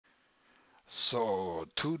So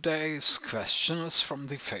today's question is from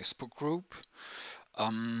the Facebook group.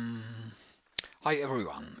 Um, Hi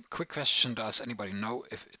everyone. Quick question. Does anybody know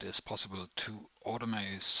if it is possible to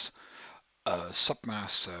automate a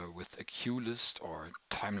submaster with a cuelist or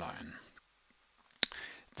timeline?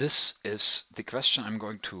 This is the question I'm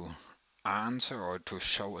going to answer or to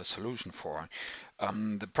show a solution for.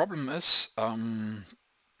 The problem is, in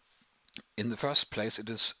the first place, it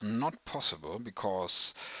is not possible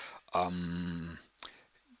because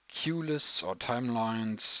queue lists or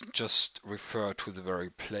timelines just refer to the very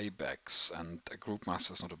playbacks, and a group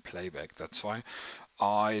master is not a playback. That's why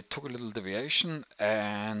I took a little deviation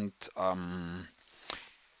and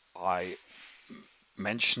I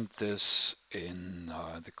mentioned this in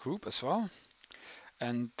the group as well.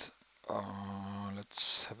 And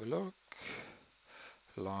let's have a look.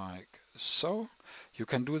 Like so. You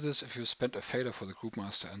can do this if you spend a fader for the group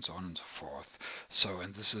master and so on and so forth. So,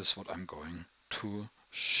 and this is what I'm going to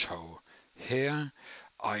show here.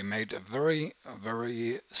 I made a very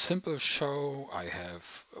simple show. I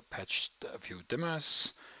have patched a few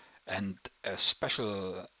dimmers and a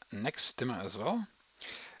special next dimmer as well.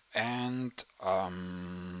 And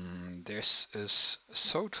this is,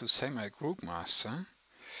 so to say, my group master.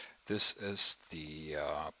 This is the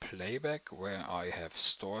playback where I have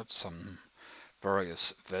stored some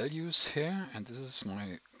various values here, and this is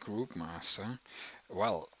my group master.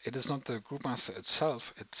 Well, it is not the group master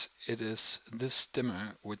itself, it is this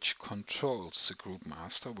dimmer which controls the group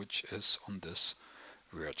master, which is on this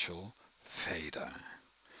virtual fader.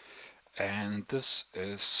 And this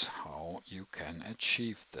is how you can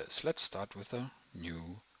achieve this. Let's start with a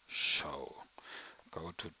new show.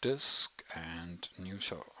 Go to disk and new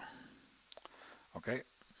show. Okay.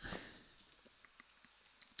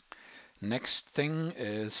 Next thing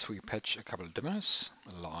is we patch a couple dimmers,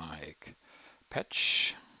 like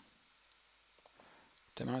patch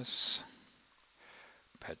dimmers,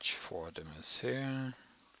 patch 4 dimmers here,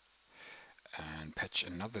 and patch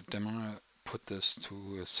another dimmer, put this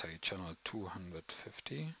to say channel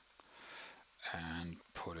 250 and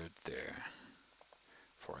put it there,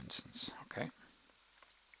 for instance. Okay.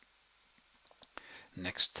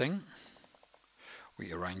 Next thing,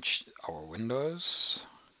 we arrange our windows.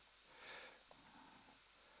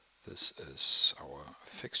 This is our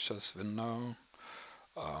fixtures window.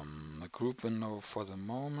 A group window for the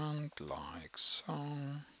moment, like so.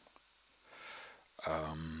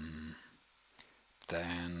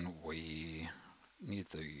 Then we need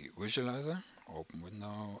the visualizer, open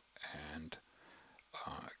window, and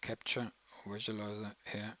capture visualizer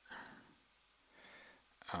here.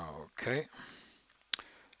 Okay,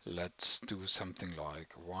 let's do something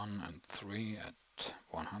like 1 and 3 at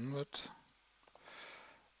 100,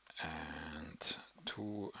 and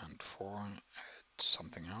 2 and 4 at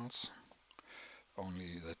something else,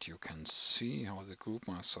 only that you can see how the group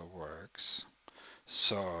master works.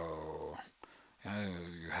 So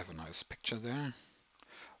you have a nice picture there.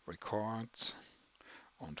 Records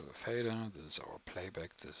onto a fader. This is our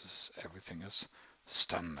playback. This is, everything is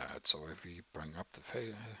standard. So if we bring up the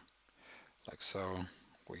fader like so,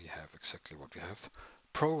 we have exactly what we have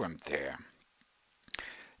programmed there.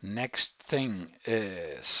 Next thing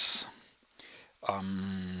is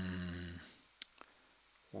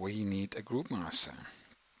we need a group master.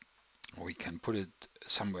 We can put it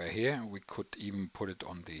somewhere here. We could even put it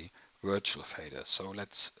on the virtual fader. So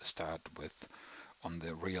let's start with on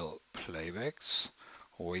the real playbacks.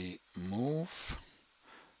 We move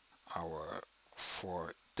our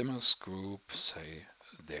 4 dimmers group, say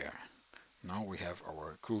there. Now we have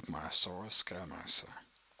our group master or scale master.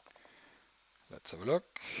 Let's have a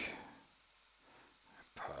look.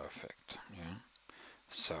 Perfect. Yeah.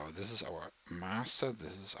 So this is our master,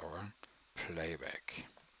 this is our playback.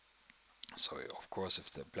 So of course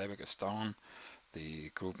if the playback is down, the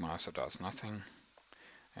group master does nothing,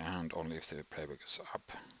 and only if the playback is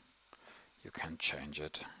up, you can change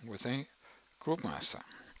it with a group master.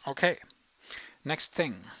 Okay, next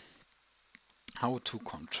thing, how to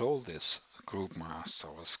control this group master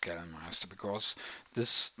or scale master, because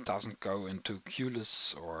this doesn't go into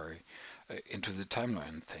cuelist or into the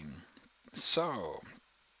timeline thing. So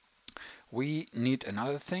we need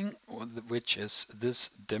another thing, which is this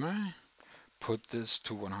dimmer. Put this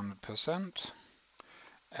to 100%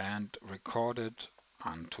 and record it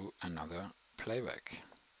onto another playback,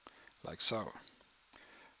 like so.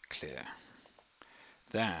 Clear.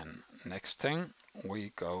 Then next thing,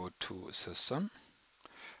 we go to system.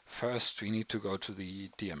 First we need to go to the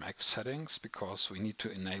DMX settings because we need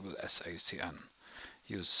to enable SACN.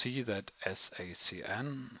 You see that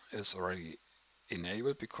SACN is already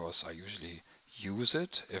enabled because I usually use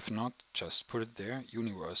it. If not, just put it there,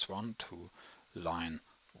 universe 1 to line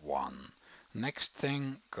 1. Next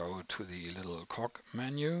thing, go to the little cog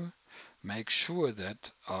menu. Make sure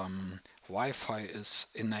that Wi-Fi is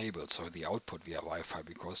enabled, so the output via Wi-Fi,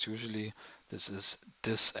 because usually this is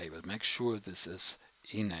disabled. Make sure this is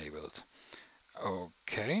enabled.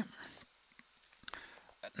 Okay.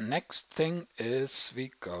 Next thing is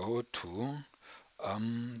we go to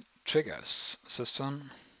triggers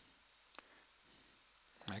system.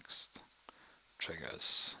 Next,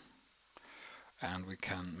 triggers. And we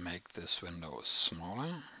can make this window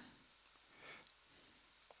smaller,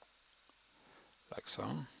 like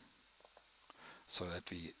so that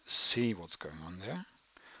we see what's going on there.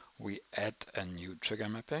 We add a new trigger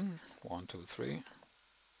mapping, 1, 2, 3.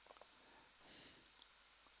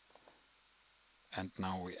 And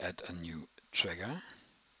now we add a new trigger.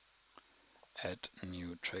 Add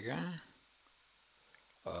new trigger.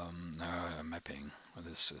 Mapping.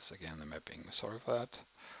 This is again the mapping. Sorry for that.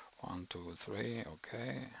 1, 2, 3.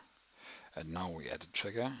 Okay. And now we add a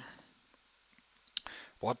trigger.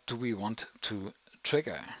 What do we want to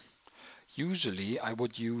trigger? Usually I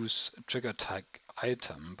would use trigger tag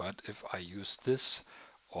item, but if I use this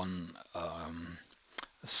on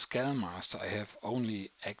Scalemaster, I have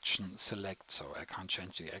only action select, so I can't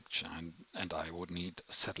change the action, and I would need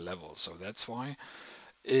set level. So that's why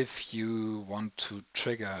if you want to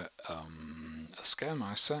trigger a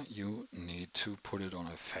Scalemaster, you need to put it on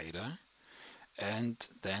a fader, and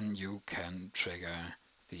then you can trigger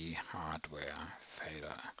the hardware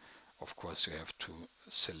fader. Of course, you have to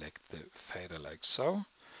select the fader like so.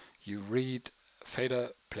 You read fader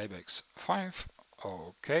playbacks 5.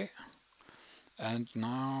 Okay. And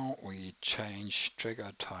now we change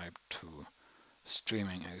trigger type to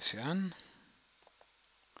streaming ACN.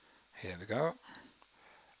 Here we go.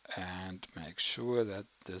 And make sure that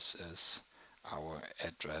this is our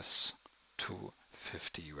address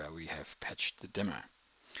 250 where we have patched the dimmer.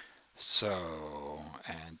 So,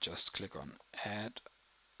 and just click on add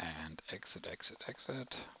and exit, exit,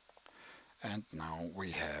 exit. And now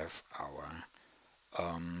we have our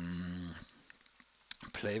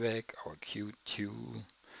playback, our Q2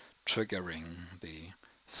 triggering the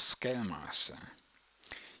Scalemaster.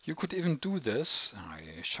 You could even do this,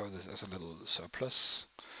 I show this as a little surplus.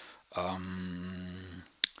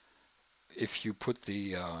 If you put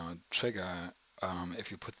the trigger, if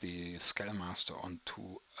you put the Scalemaster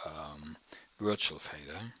onto virtual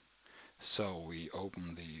fader, so we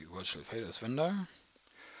open the virtual faders window,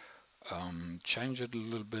 change it a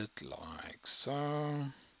little bit like so,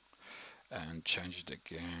 and change it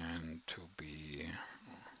again to be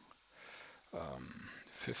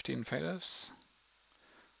 15 faders,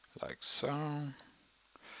 like so.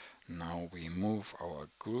 Now we move our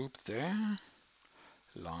group there,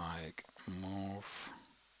 like move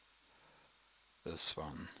this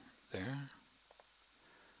one there.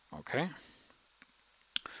 Okay.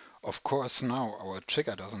 Of course now our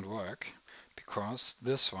trigger doesn't work because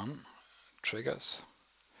this one triggers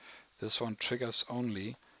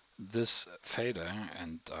only this fader,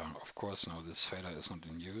 and of course now this fader is not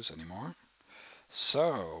in use anymore.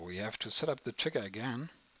 So we have to set up the trigger again.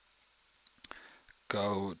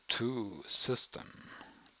 Go to System,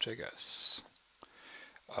 Triggers.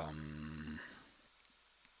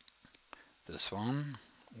 This one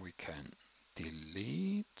we can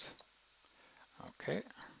delete. Okay.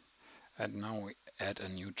 And now we add a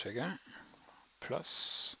new trigger.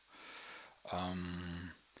 Plus.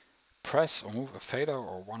 Press or move a fader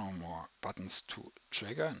or one or more buttons to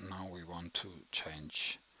trigger. Now we want to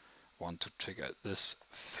trigger this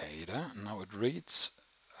fader. Now it reads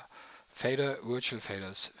fader, virtual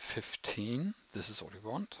faders 15. This is what we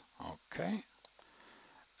want. Okay.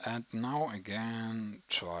 And now again,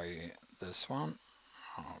 try this one.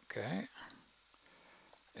 Okay.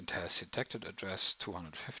 It has detected address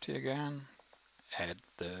 250 again. Add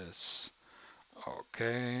this.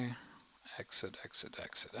 Okay. Exit, exit,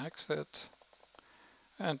 exit, exit.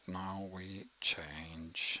 And now we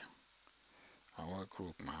change our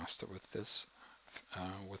group master with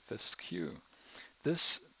this queue.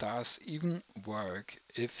 This does even work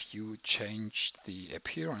if you change the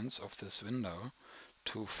appearance of this window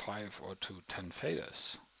to 5 or to 10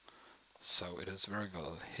 faders. So it is very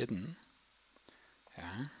well hidden.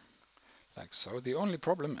 Yeah, like so. The only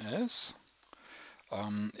problem is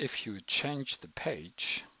if you change the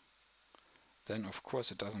page, then of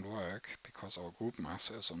course it doesn't work because our group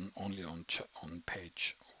master is only on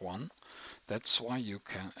page 1. That's why you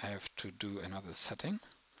can have to do another setting.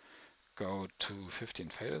 Go to 15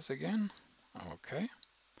 faders again. Okay.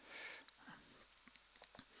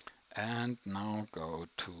 And now go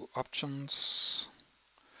to options,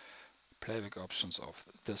 playback options of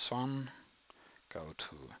this one, go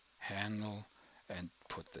to handle and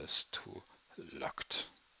put this to locked.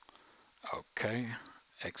 Okay,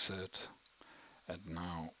 exit. And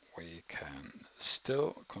now we can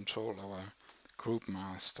still control our group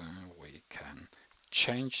master. We can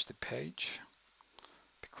change the page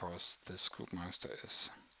because this group master is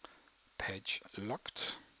page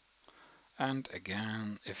locked. And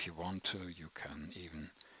again, if you want to, you can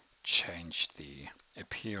even change the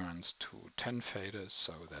appearance to 10 faders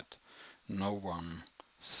so that no one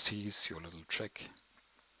sees your little trick.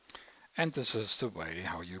 And this is the way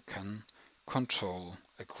how you can control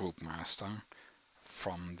a group master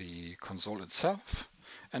from the console itself.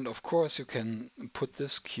 And of course you can put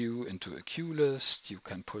this queue into a queue list, you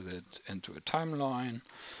can put it into a timeline,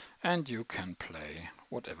 and you can play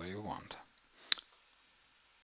whatever you want.